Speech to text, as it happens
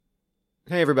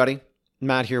Hey everybody,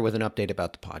 Matt here with an update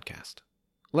about the podcast.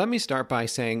 Let me start by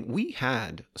saying we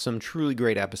had some truly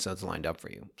great episodes lined up for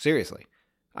you. Seriously.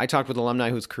 I talked with alumni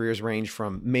whose careers range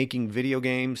from making video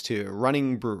games to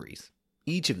running breweries.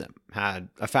 Each of them had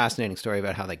a fascinating story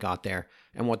about how they got there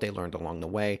and what they learned along the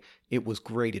way. It was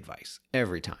great advice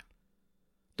every time.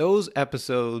 Those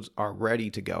episodes are ready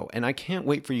to go, and I can't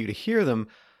wait for you to hear them,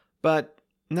 but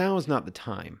now is not the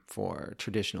time for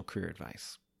traditional career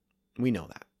advice. We know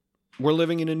that. We're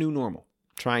living in a new normal,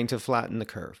 trying to flatten the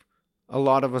curve. A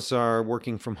lot of us are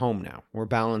working from home now. We're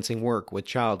balancing work with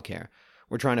childcare.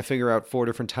 We're trying to figure out 4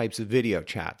 different types of video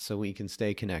chat so we can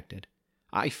stay connected.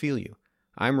 I feel you.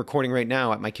 I'm recording right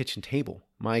now at my kitchen table.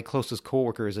 My closest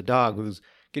coworker is a dog who's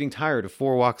getting tired of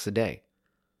 4 walks a day.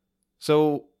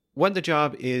 So, What the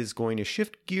Job is going to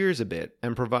shift gears a bit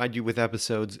and provide you with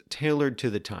episodes tailored to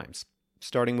the times,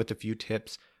 starting with a few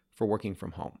tips for working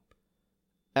from home.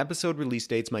 Episode release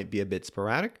dates might be a bit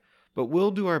sporadic, but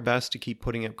we'll do our best to keep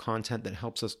putting out content that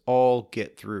helps us all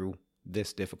get through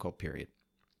this difficult period.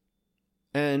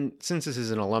 And since this is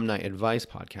an alumni advice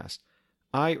podcast,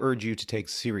 I urge you to take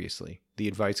seriously the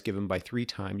advice given by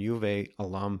 3-time U of A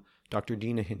alum Dr.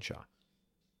 Dina Hinshaw.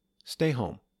 Stay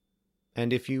home,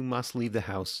 and if you must leave the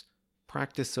house,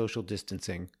 practice social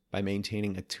distancing by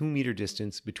maintaining a 2-meter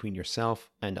distance between yourself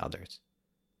and others.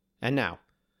 And now,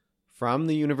 from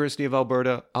the University of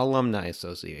Alberta Alumni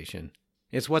Association,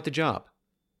 it's What the Job.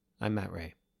 I'm Matt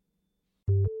Ray.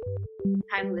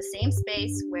 Having the same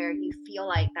space where you feel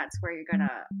like that's where you're going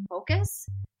to focus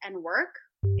and work,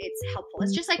 it's helpful.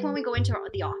 It's just like when we go into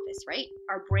the office, right?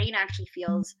 Our brain actually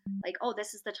feels like, oh,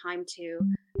 this is the time to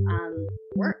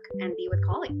work and be with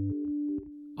colleagues.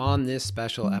 On this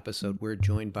special episode, we're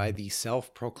joined by the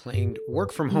self-proclaimed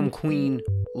work-from-home queen,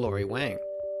 Lori Wang.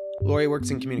 Lori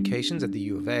works in communications at the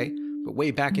U of A, but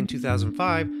way back in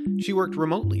 2005, she worked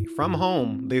remotely from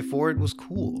home before it was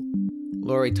cool.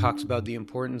 Lori talks about the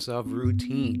importance of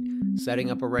routine,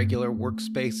 setting up a regular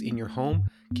workspace in your home,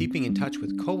 keeping in touch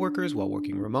with coworkers while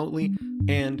working remotely,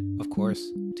 and, of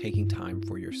course, taking time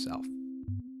for yourself.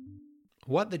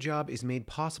 What the Job is made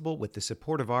possible with the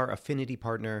support of our affinity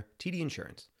partner, TD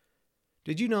Insurance.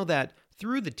 Did you know that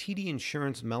through the TD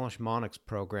Insurance Mellish Monix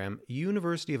program,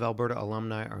 University of Alberta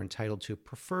alumni are entitled to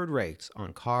preferred rates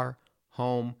on car,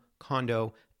 home,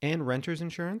 condo, and renter's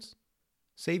insurance?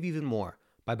 Save even more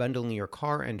by bundling your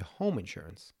car and home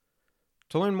insurance.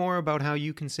 To learn more about how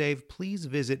you can save, please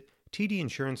visit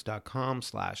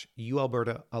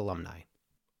tdinsurance.com/UAlberta-alumni.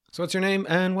 So what's your name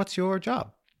and what's your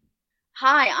job?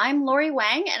 Hi, I'm Lori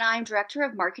Wang, and I'm Director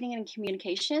of Marketing and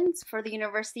Communications for the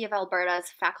University of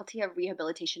Alberta's Faculty of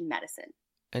Rehabilitation Medicine.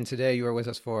 And today you are with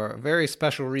us for a very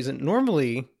special reason.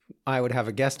 Normally, I would have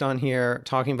a guest on here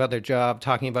talking about their job,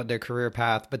 talking about their career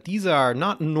path, but these are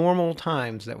not normal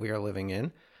times that we are living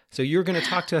in. So you're going to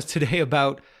talk to us today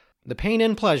about the pain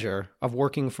and pleasure of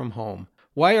working from home.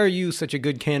 Why are you such a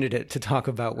good candidate to talk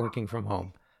about working from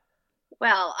home?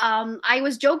 Well, I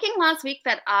was joking last week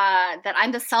that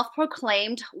I'm the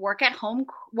self-proclaimed work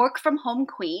from home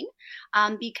queen,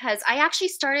 because I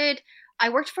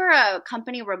worked for a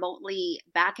company remotely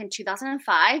back in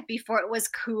 2005 before it was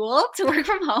cool to work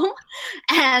from home,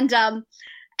 and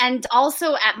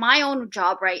also at my own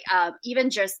job, right?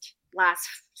 Even just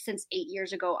since 8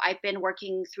 years ago, I've been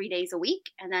working 3 days a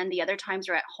week, and then the other times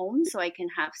are at home, so I can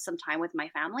have some time with my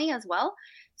family as well.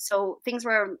 So things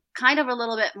were kind of a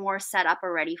little bit more set up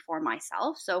already for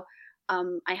myself. So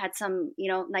I had some,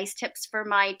 nice tips for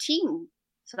my team.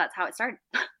 So that's how it started.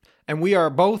 And we are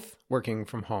both working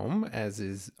from home, as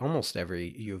is almost every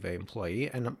U of A employee,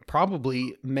 and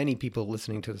probably many people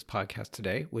listening to this podcast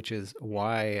today, which is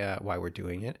why we're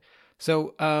doing it.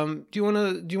 So do you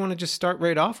want to just start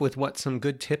right off with what some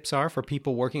good tips are for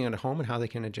people working at home and how they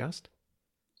can adjust?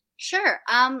 Sure.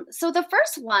 So the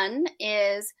first one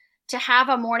is to have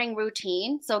a morning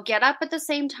routine. So get up at the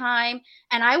same time.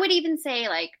 And I would even say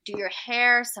do your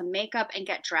hair, some makeup, and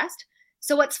get dressed.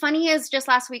 So what's funny is just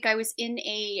last week I was in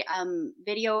a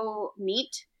video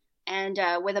meet and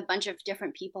with a bunch of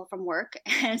different people from work.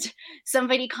 And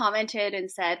somebody commented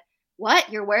and said, "What,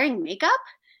 you're wearing makeup?"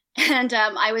 And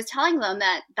I was telling them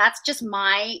that that's just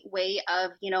my way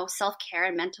of, self-care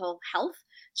and mental health,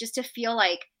 just to feel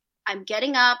like I'm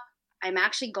getting up, I'm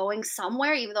actually going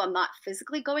somewhere, even though I'm not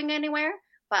physically going anywhere,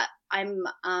 but I'm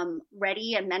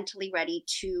ready and mentally ready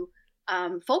to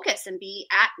focus and be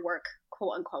at work,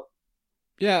 quote unquote.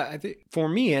 Yeah, I think for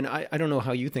me, and I don't know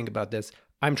how you think about this,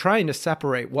 I'm trying to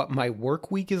separate what my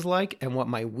work week is like and what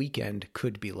my weekend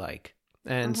could be like.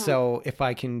 And so if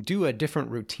I can do a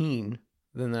different routine,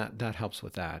 then that helps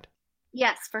with that.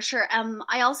 Yes, for sure.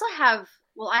 I also have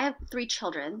 3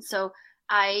 children. So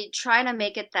I try to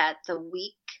make it that the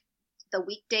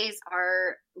weekdays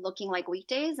are looking like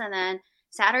weekdays, and then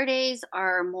Saturdays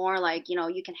are more like,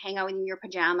 you can hang out in your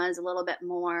pajamas a little bit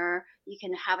more. You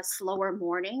can have a slower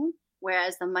morning.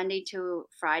 Whereas the Monday to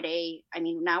Friday, I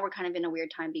mean, now we're kind of in a weird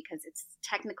time because it's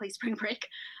technically spring break,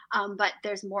 but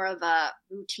there's more of a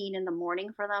routine in the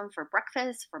morning for them for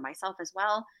breakfast, for myself as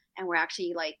well. And we're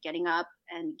actually like getting up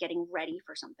and getting ready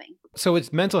for something. So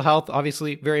it's mental health,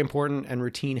 obviously very important, and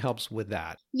routine helps with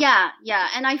that. Yeah, yeah.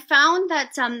 And I found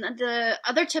that the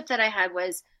other tip that I had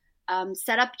was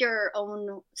set up your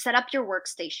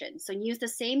workstation. So use the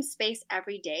same space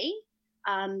every day.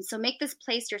 So make this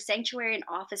place your sanctuary and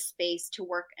office space to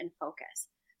work and focus.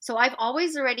 So I've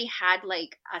always already had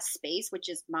like a space, which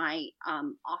is my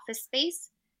office space.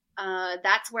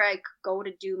 That's where I go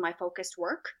to do my focused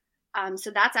work.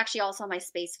 So that's actually also my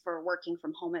space for working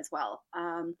from home as well.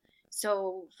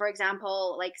 So, for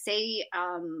example, like say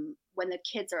when the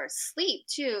kids are asleep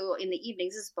too in the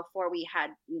evenings, this is before we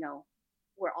had,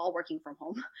 we're all working from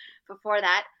home. Before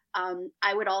that,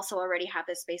 I would also already have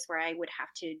this space where I would have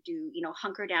to do,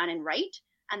 hunker down and write.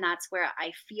 And that's where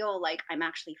I feel like I'm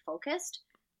actually focused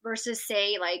versus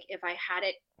say, like if I had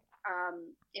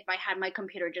my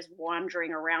computer just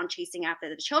wandering around chasing after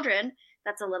the children,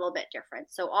 that's a little bit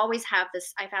different. So always have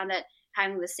this, I found that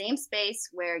having the same space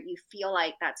where you feel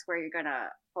like that's where you're going to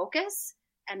focus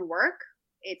and work,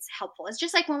 it's helpful. It's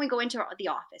just like when we go into the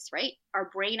office, right? Our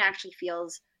brain actually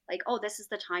feels like, oh, this is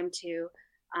the time to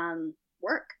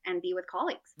work and be with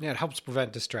colleagues. Yeah, it helps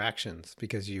prevent distractions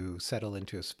because you settle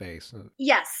into a space.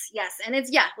 Yes. And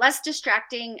it's, less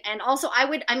distracting. And also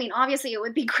obviously it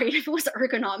would be great if it was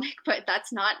ergonomic, but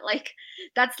that's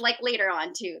like later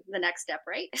on to the next step,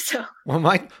 right? So,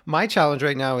 well, my challenge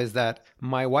right now is that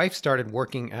my wife started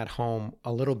working at home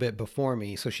a little bit before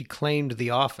me. So she claimed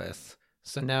the office.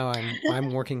 So now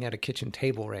I'm working at a kitchen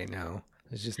table right now.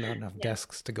 There's just not enough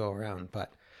desks to go around,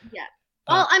 but yeah.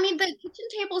 Well, the kitchen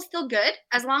table is still good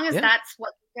as long as that's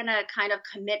what you're going to kind of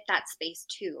commit that space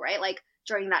to, right? Like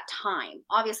during that time.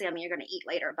 Obviously, you're going to eat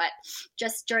later, but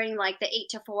just during like the 8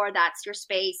 to 4, that's your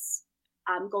space.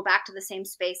 Go back to the same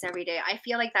space every day. I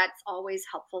feel like that's always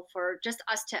helpful for just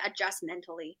us to adjust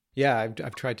mentally. Yeah,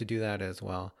 I've tried to do that as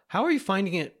well. How are you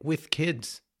finding it with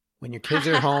kids when your kids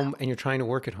are home and you're trying to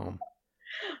work at home?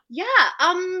 Yeah.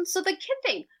 So the kid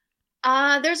thing,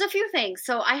 there's a few things.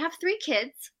 So I have 3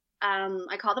 kids.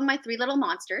 I call them my 3 little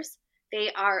monsters.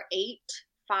 They are 8,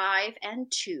 5,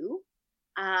 and 2.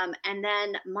 And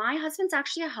then my husband's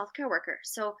actually a healthcare worker.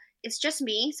 So it's just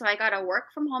me. So I got to work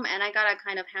from home and I got to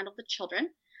kind of handle the children.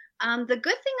 The good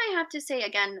thing I have to say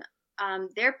again,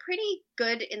 they're pretty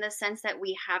good in the sense that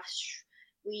we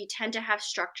tend to have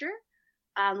structure.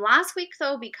 Last week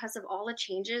though, because of all the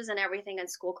changes and everything and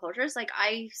school closures, like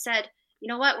I said, you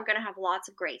know what, we're going to have lots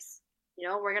of grace.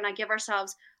 We're going to give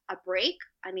ourselves a break.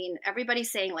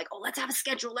 Everybody's saying like, oh, let's have a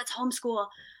schedule, let's homeschool.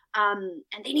 And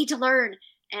they need to learn.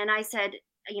 And I said,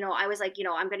 I was like,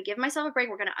 I'm going to give myself a break.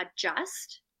 We're going to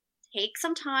adjust, take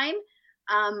some time.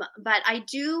 But I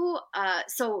do,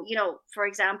 for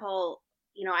example,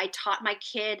 I taught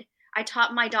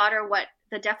my daughter what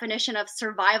the definition of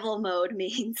survival mode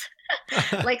means,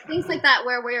 like things like that,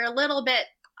 where we're a little bit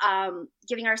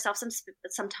giving ourselves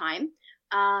some time,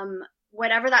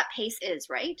 whatever that pace is,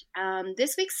 right?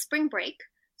 This week's spring break,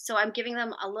 so I'm giving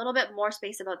them a little bit more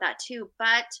space about that too.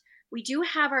 But we do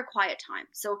have our quiet time.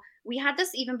 So we had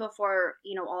this even before,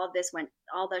 all of this when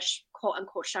all the quote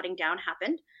unquote shutting down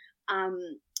happened.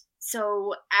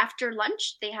 So after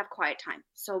lunch, they have quiet time.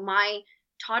 So my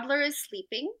toddler is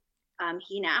sleeping.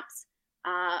 He naps.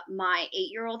 My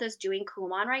 8-year-old is doing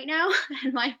Kumon right now,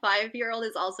 and my 5-year-old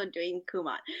is also doing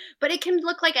Kumon. But it can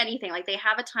look like anything. Like they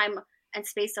have a time and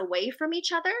space away from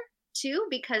each other too,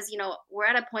 because we're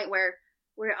at a point where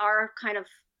we are kind of,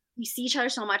 you see each other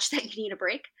so much that you need a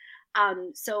break.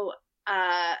 The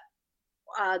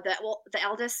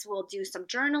eldest will do some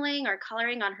journaling or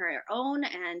coloring on her own,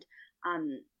 and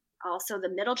also the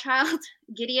middle child,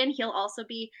 Gideon, he'll also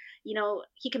be,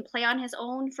 he can play on his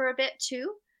own for a bit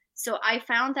too. So I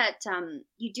found that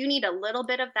you do need a little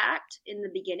bit of that in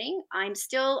the beginning. I'm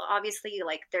still obviously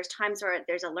like there's times where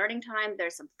there's a learning time,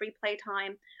 there's some free play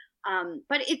time,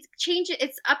 but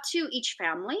it's up to each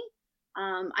family.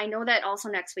 I know that also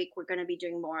next week we're going to be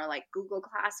doing more like Google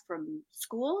Class from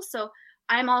school. So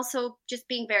I'm also just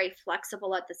being very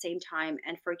flexible at the same time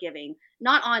and forgiving,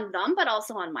 not on them, but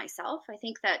also on myself. I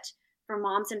think that for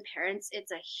moms and parents,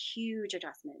 it's a huge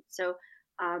adjustment. So,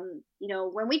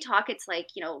 when we talk, it's like,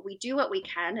 we do what we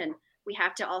can, and we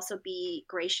have to also be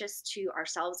gracious to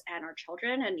ourselves and our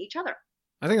children and each other.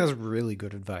 I think that's really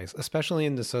good advice, especially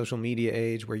in the social media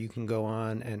age where you can go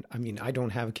on and I mean, I don't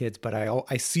have kids, but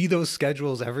I see those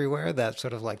schedules everywhere that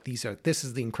sort of like this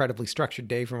is the incredibly structured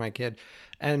day for my kid.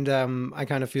 And I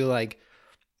kind of feel like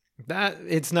that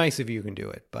it's nice if you can do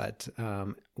it, but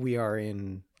we are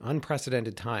in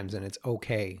unprecedented times and it's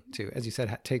okay to, as you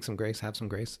said, take some grace, have some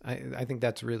grace. I think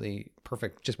that's really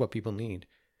perfect, just what people need.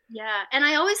 Yeah. And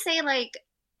I always say, like,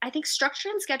 I think structure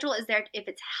and schedule is there if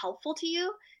it's helpful to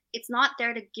you. It's not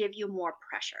there to give you more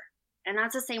pressure. And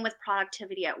that's the same with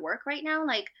productivity at work right now.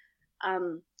 Like,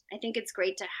 I think it's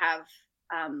great to have,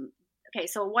 okay,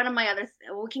 so one of my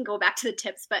we can go back to the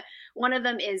tips, but one of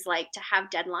them is like to have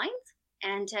deadlines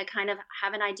and to kind of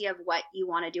have an idea of what you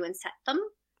want to do and set them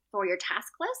for your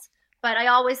task list. But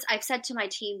I've said to my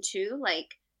team too, like,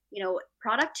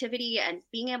 productivity and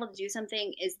being able to do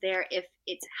something is there if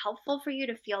it's helpful for you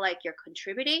to feel like you're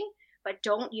contributing, but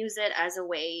don't use it as a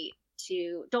way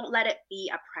don't let it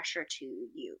be a pressure to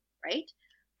you, right?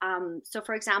 So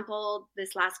for example,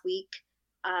 this last week,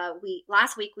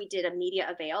 we did a media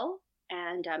avail,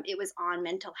 and it was on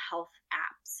mental health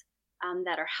apps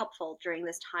that are helpful during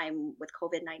this time with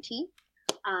COVID-19.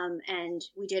 And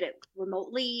we did it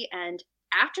remotely. And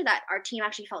after that, our team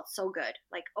actually felt so good.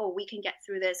 Like, oh, we can get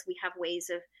through this. We have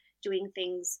ways of doing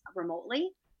things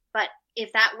remotely. But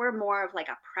if that were more of like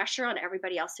a pressure on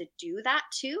everybody else to do that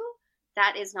too,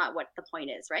 that is not what the point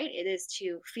is, right? It is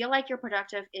to feel like you're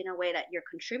productive in a way that you're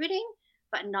contributing,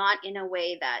 but not in a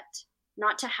way that,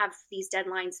 not to have these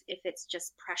deadlines if it's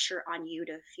just pressure on you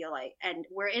to feel like, and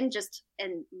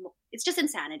it's just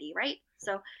insanity, right?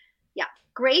 So yeah,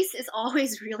 grace is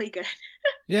always really good.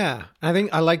 Yeah, I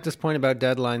think I like this point about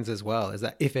deadlines as well, is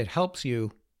that if it helps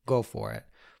you, go for it.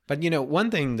 But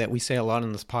one thing that we say a lot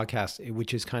in this podcast,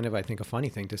 which is kind of, I think, a funny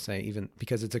thing to say, even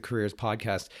because it's a careers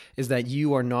podcast, is that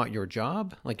you are not your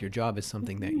job. Like, your job is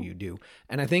something that you do.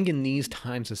 And I think in these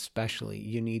times especially,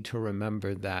 you need to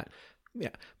remember that, yeah,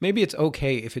 maybe it's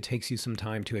okay if it takes you some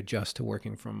time to adjust to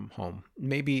working from home.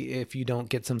 Maybe if you don't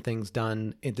get some things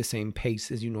done at the same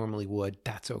pace as you normally would,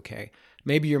 that's okay.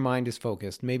 Maybe your mind is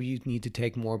focused. Maybe you need to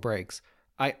take more breaks.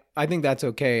 I think that's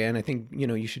okay. And I think,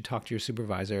 you should talk to your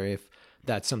supervisor if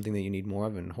that's something that you need more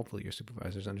of, and hopefully your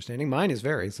supervisor's understanding. Mine is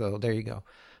very, so there you go.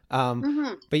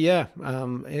 But yeah,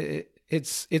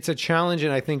 it's a challenge,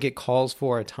 and I think it calls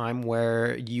for a time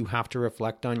where you have to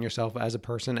reflect on yourself as a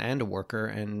person and a worker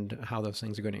and how those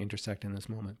things are going to intersect in this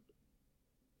moment.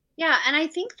 Yeah, and I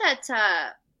think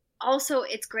that also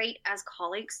it's great as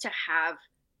colleagues to have.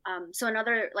 So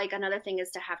another thing is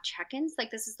to have check-ins.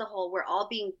 Like, this is the whole, we're all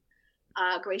being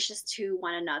gracious to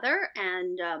one another.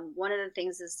 And one of the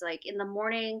things is, like, in the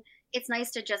morning, it's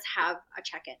nice to just have a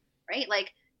check-in, right?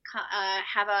 Like,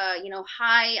 have a,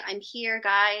 hi, I'm here,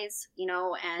 guys,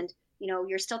 and,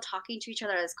 you're still talking to each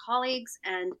other as colleagues,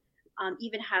 and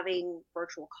even having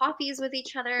virtual coffees with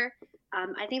each other.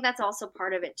 I think that's also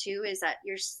part of it too, is that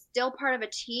you're still part of a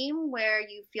team where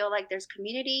you feel like there's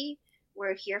community.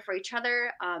 We're here for each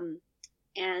other.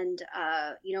 And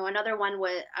another one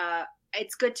was,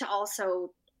 it's good to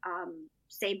also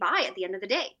say bye at the end of the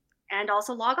day and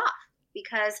also log off,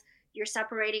 because you're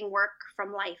separating work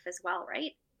from life as well,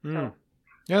 right? So,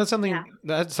 yeah,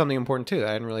 that's something important too that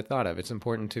I hadn't really thought of. It's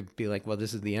important to be like, well,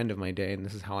 this is the end of my day and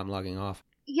this is how I'm logging off.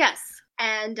 Yes.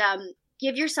 And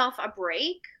give yourself a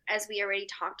break, as we already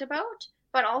talked about,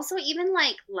 but also even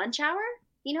like lunch hour,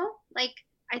 like,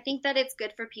 I think that it's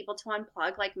good for people to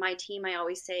unplug. Like, my team, I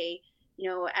always say,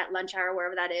 at lunch hour,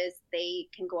 wherever that is, they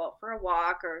can go out for a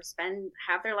walk or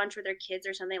have their lunch with their kids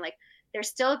or something. Like, it's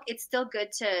still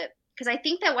good to, because I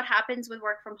think that what happens with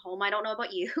work from home, I don't know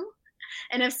about you,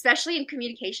 and especially in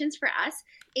communications for us,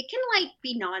 it can like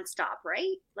be nonstop,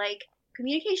 right? Like,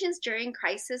 communications during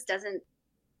crisis doesn't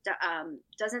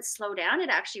slow down. It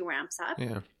actually ramps up.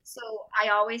 Yeah. So I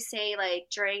always say, like,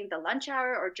 during the lunch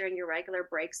hour or during your regular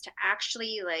breaks, to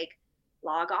actually like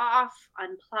log off,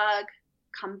 unplug,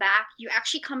 come back. You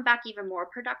actually come back even more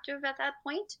productive at that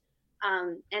point.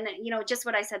 And just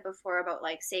what I said before about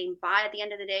like saying bye at the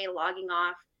end of the day, logging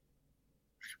off.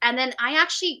 And then I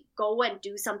actually go and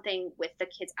do something with the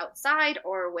kids outside,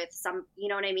 or with some, you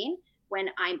know what I mean? When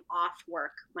I'm off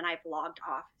work, when I've logged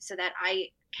off, so that I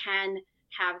can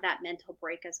have that mental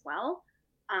break as well.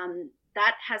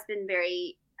 That has been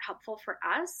very helpful for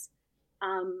us.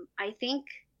 I think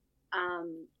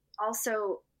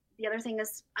also the other thing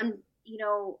is,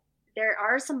 there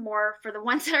are some more, for the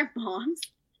ones that are moms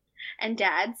and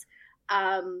dads,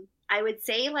 I would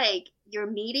say, like, your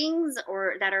meetings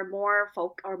or that are more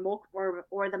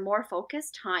or the more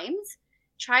focused times,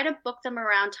 try to book them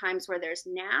around times where there's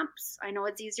naps. I know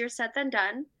it's easier said than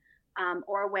done,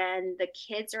 or when the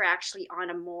kids are actually on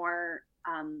a more,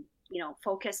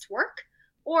 focused work.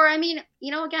 Or, I mean,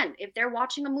 again, if they're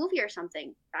watching a movie or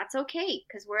something, that's okay,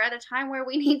 because we're at a time where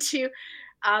we need to,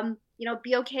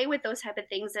 be okay with those type of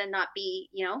things and not be,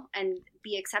 and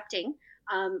be accepting.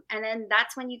 And then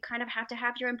that's when you kind of have to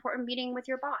have your important meeting with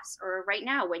your boss, or right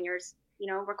now when you're,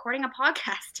 recording a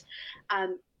podcast.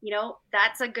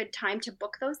 That's a good time to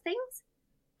book those things.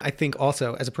 I think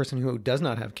also, as a person who does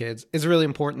not have kids, it's really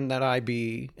important that I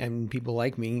be, and people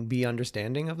like me, be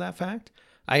understanding of that fact.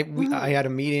 I had a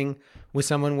meeting with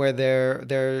someone where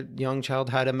their young child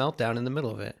had a meltdown in the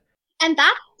middle of it. And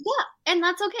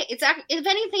that's okay. It's if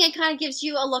anything, it kind of gives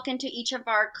you a look into each of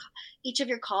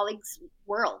your colleagues'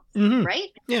 worlds, right?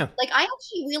 Yeah. Like, I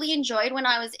actually really enjoyed when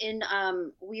I was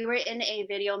we were in a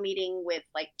video meeting with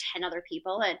like 10 other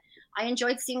people, and I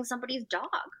enjoyed seeing somebody's dog,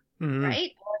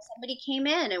 right? Or somebody came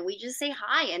in and we just say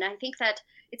hi, and I think that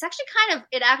it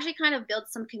actually kind of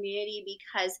builds some community,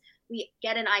 because we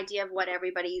get an idea of what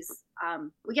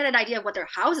we get an idea of what their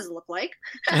houses look like,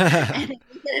 and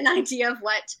we get an idea of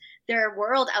what their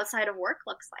world outside of work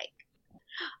looks like.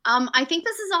 I think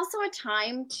this is also a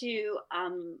time to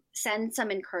send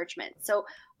some encouragement. So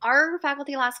our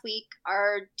faculty last week,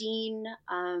 our dean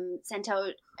sent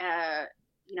out a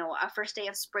first day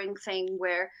of spring thing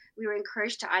where we were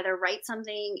encouraged to either write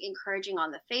something encouraging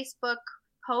on the Facebook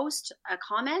post, a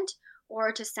comment,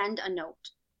 or to send a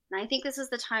note. And I think this is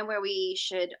the time where we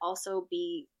should also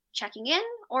be checking in,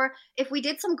 or if we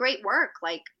did some great work,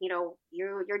 like,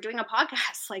 you're doing a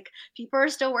podcast, like, people are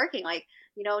still working, like,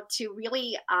 to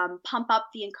really pump up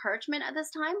the encouragement at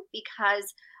this time,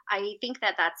 because I think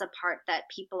that that's a part that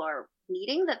people are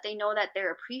needing, that they know that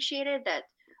they're appreciated, that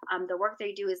the work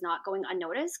they do is not going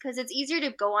unnoticed, because it's easier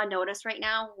to go unnoticed right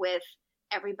now with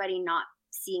everybody not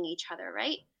seeing each other,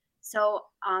 right? So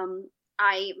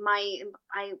I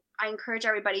encourage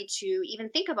everybody to even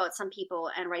think about some people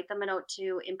and write them a note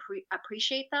to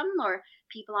appreciate them, or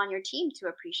people on your team to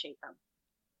appreciate them.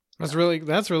 That's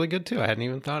really good too. I hadn't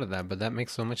even thought of that, but that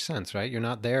makes so much sense, right? You're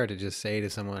not there to just say to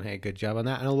someone, "Hey, good job on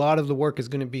that." And a lot of the work is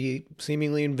going to be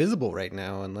seemingly invisible right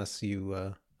now, unless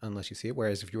you see it.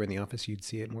 Whereas if you were in the office, you'd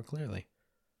see it more clearly.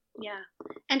 Yeah,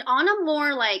 and on a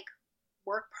more like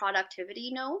work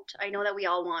productivity note, I know that we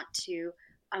all want to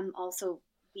also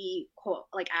be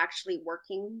like actually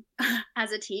working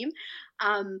as a team.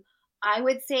 I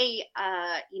would say,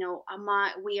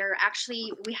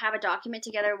 we have a document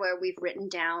together where we've written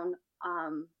down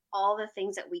all the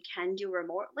things that we can do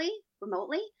remotely,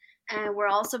 and we're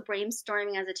also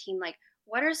brainstorming as a team, like,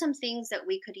 what are some things that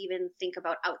we could even think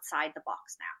about outside the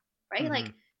box now, right?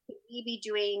 Like, could we be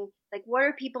doing, like, what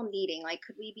are people needing? Like,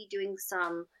 could we be doing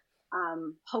some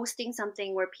hosting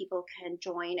something where people can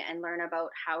join and learn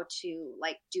about how to,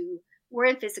 like, we're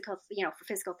in physical, for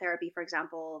physical therapy, for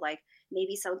example, like,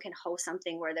 maybe someone can host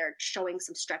something where they're showing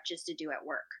some stretches to do at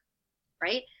work,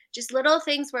 right? Just little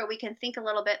things where we can think a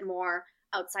little bit more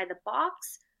outside the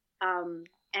box,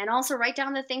 and also write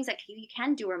down the things that you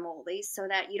can do remotely, so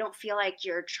that you don't feel like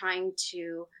you're trying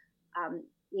to,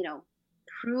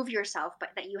 prove yourself, but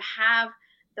that you have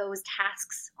those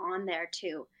tasks on there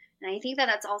too. And I think that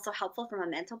that's also helpful from a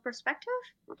mental perspective,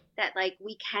 that, like,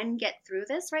 we can get through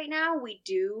this right now. We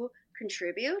do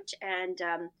contribute, and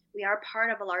we are part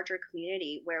of a larger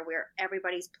community where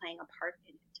everybody's playing a part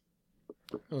in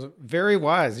it. It was very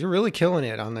wise. You're really killing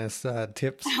it on this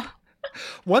tips.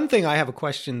 One thing I have a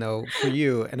question though for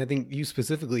you, and I think you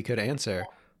specifically could answer.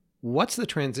 What's the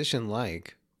transition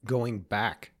like going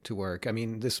back to work? I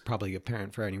mean, this is probably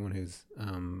apparent for anyone who's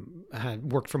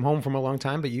had worked from home for a long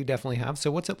time, but you definitely have.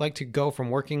 So what's it like to go from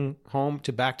working home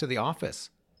to back to the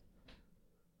office?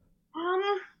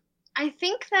 I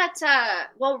think that,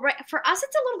 for us,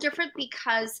 it's a little different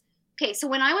because, okay, so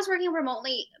when I was working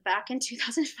remotely back in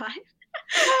 2005,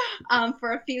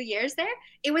 for a few years there,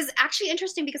 it was actually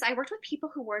interesting because I worked with people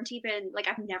who weren't even, like,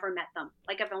 I've never met them.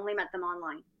 Like, I've only met them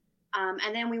online.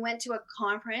 And then we went to a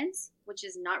conference, which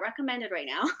is not recommended right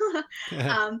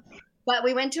now. But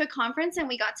we went to a conference and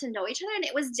we got to know each other. And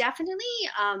it was definitely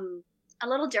a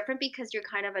little different because you're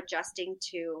kind of adjusting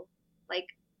to, like,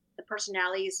 the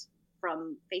personalities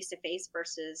from face-to-face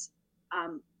versus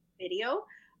video.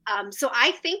 So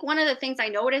I think one of the things I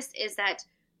noticed is that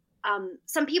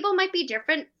some people might be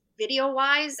different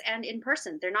video-wise and in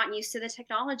person. They're not used to the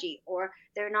technology, or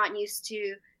they're not used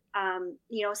to,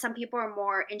 some people are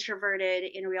more introverted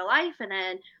in real life, and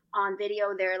then on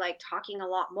video, they're, like, talking a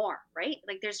lot more, right?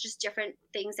 Like, there's just different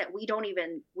things that we don't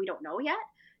know yet.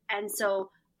 And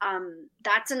so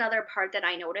that's another part that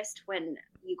I noticed when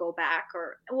you go back,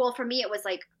 for me, it was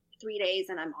like 3 days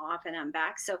and I'm off and I'm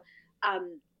back. So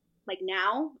like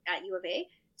now at U of A.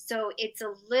 So it's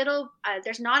a little,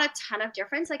 there's not a ton of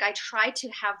difference. Like I try to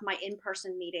have my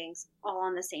in-person meetings all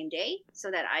on the same day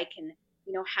so that I can,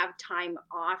 have time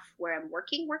off where I'm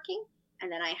working,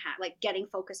 and then I have like getting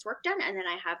focused work done, and then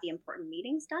I have the important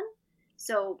meetings done.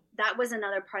 So that was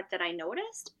another part that I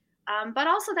noticed. But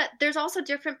also that there's also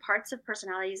different parts of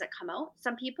personalities that come out.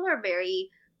 Some people are very,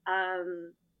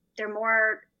 they're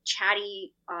more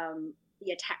chatty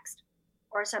via text,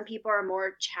 or some people are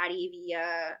more chatty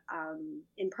via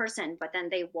in person, but then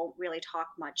they won't really talk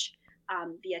much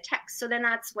via text. So then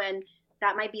that's when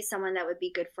that might be someone that would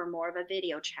be good for more of a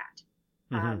video chat.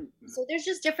 So there's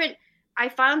just different, I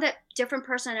found that different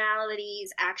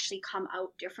personalities actually come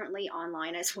out differently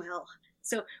online as well.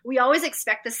 So we always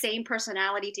expect the same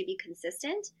personality to be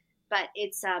consistent, but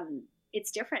it's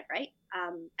different, right?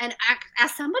 And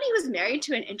as somebody who's married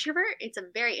to an introvert, it's a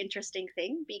very interesting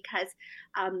thing because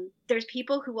there's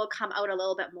people who will come out a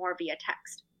little bit more via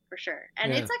text for sure,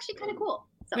 and it's actually kind of cool.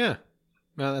 So. Yeah,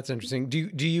 well, that's interesting.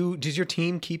 Does your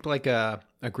team keep like a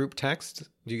group text?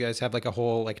 Do you guys have like a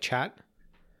whole like chat?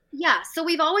 Yeah, so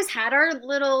we've always had our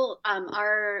little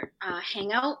our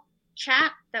Hangout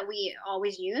chat that we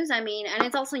always use. I mean, and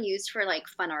it's also used for like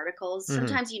fun articles.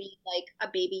 Sometimes you need like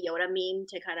a Baby Yoda meme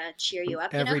to kind of cheer you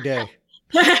up every day.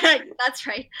 That's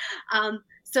right.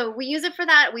 So we use it for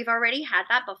that. We've already had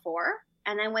that before.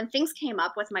 And then when things came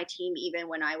up with my team, even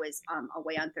when I was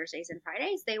away on Thursdays and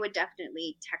Fridays, they would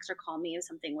definitely text or call me if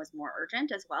something was more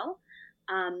urgent as well.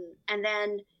 And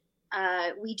then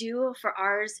we do for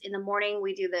ours in the morning,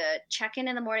 we do the check-in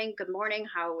in the morning. Good morning.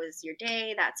 How was your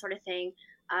day? That sort of thing.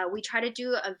 We try to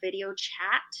do a video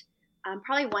chat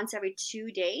probably once every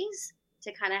 2 days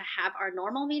to kind of have our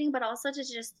normal meeting, but also to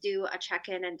just do a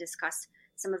check-in and discuss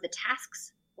some of the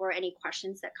tasks or any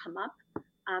questions that come up.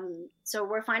 So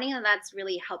we're finding that that's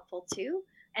really helpful too.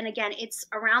 And again, it's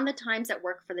around the times that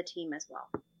work for the team as well.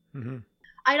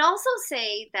 I'd also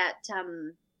say that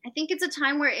I think it's a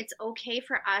time where it's okay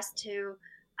for us to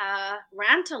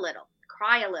rant a little,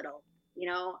 cry a little,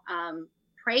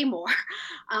 pray more.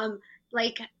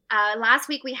 Last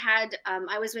week we had,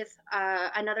 I was with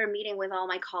another meeting with all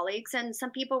my colleagues, and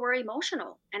some people were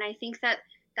emotional. And I think that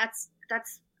that's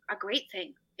a great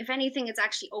thing. If anything, it's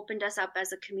actually opened us up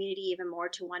as a community even more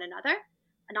to one another,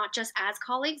 not just as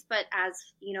colleagues, but as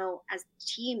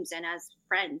teams and as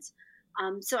friends.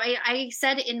 So I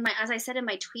said in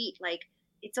my tweet, like,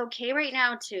 it's okay right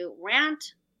now to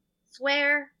rant,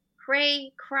 swear,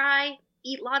 pray, cry,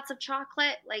 eat lots of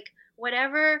chocolate, like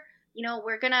whatever,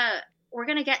 we're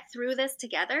gonna get through this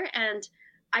together. And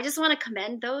I just want to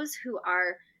commend those who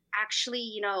are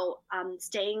actually,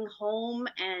 staying home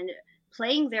and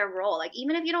playing their role. Like,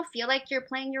 even if you don't feel like you're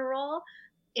playing your role,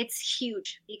 it's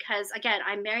huge because, again,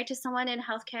 I'm married to someone in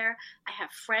healthcare. I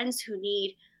have friends who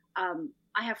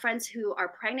are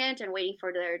pregnant and waiting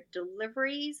for their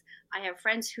deliveries. I have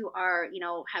friends who are,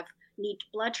 need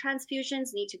blood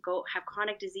transfusions, need to go have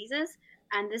chronic diseases.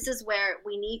 And this is where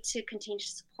we need to continue to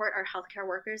support our healthcare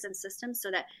workers and systems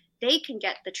so that they can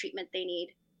get the treatment they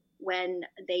need when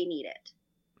they need it.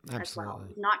 Absolutely. As well.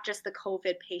 Not just the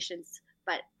COVID patients,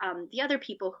 but the other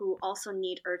people who also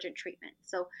need urgent treatment.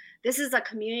 So this is a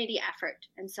community effort.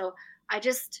 And so I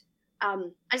just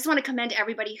want to commend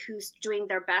everybody who's doing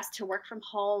their best to work from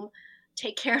home,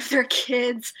 take care of their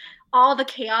kids, all the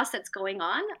chaos that's going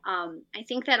on. I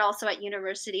think that also at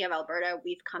University of Alberta,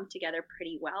 we've come together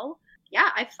pretty well. Yeah,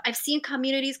 I've seen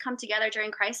communities come together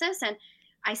during crisis, and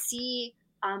I see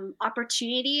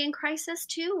opportunity in crisis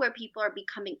too, where people are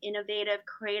becoming innovative,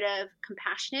 creative,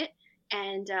 compassionate,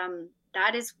 and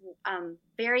that is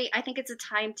I think it's a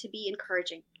time to be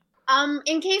encouraging.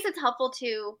 In case it's helpful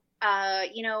to,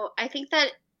 I think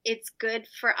that it's good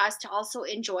for us to also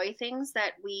enjoy things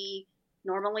that we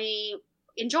normally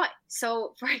enjoy.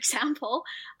 So, for example,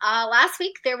 last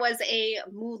week there was a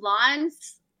Mulan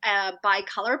by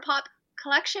ColourPop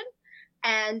collection,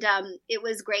 and it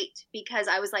was great because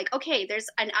I was like, okay, there's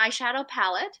an eyeshadow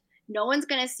palette. No one's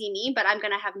going to see me, but I'm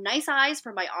going to have nice eyes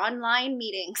for my online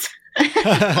meetings.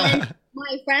 And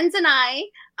my friends and I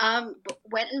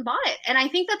went and bought it. And I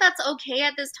think that that's okay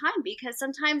at this time because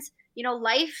sometimes,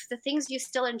 life, the things you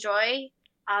still enjoy,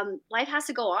 life has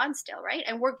to go on still, right?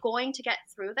 And we're going to get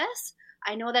through this.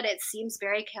 I know that it seems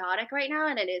very chaotic right now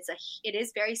and it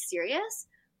is very serious,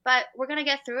 but we're going to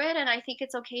get through it. And I think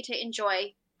it's okay to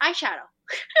enjoy eyeshadow.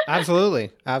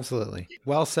 Absolutely.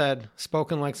 Well said.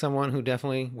 Spoken like someone who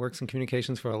definitely works in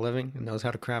communications for a living and knows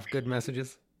how to craft good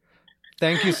messages.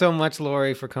 Thank you so much,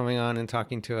 Lori, for coming on and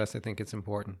talking to us. I think it's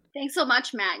important. Thanks so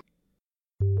much, Matt.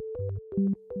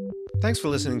 Thanks for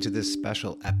listening to this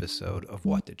special episode of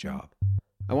What the Job.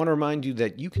 I want to remind you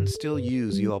that you can still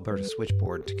use UAlberta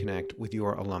Switchboard to connect with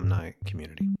your alumni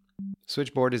community.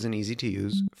 Switchboard is an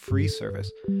easy-to-use, free service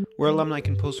where alumni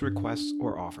can post requests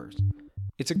or offers.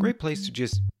 It's a great place to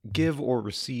just give or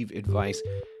receive advice,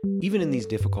 even in these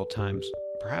difficult times,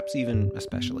 perhaps even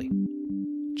especially.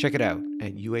 Check it out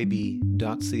at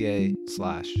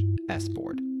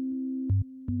uab.ca/sboard.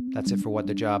 That's it for What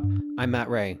the Job. I'm Matt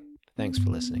Ray. Thanks for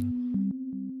listening.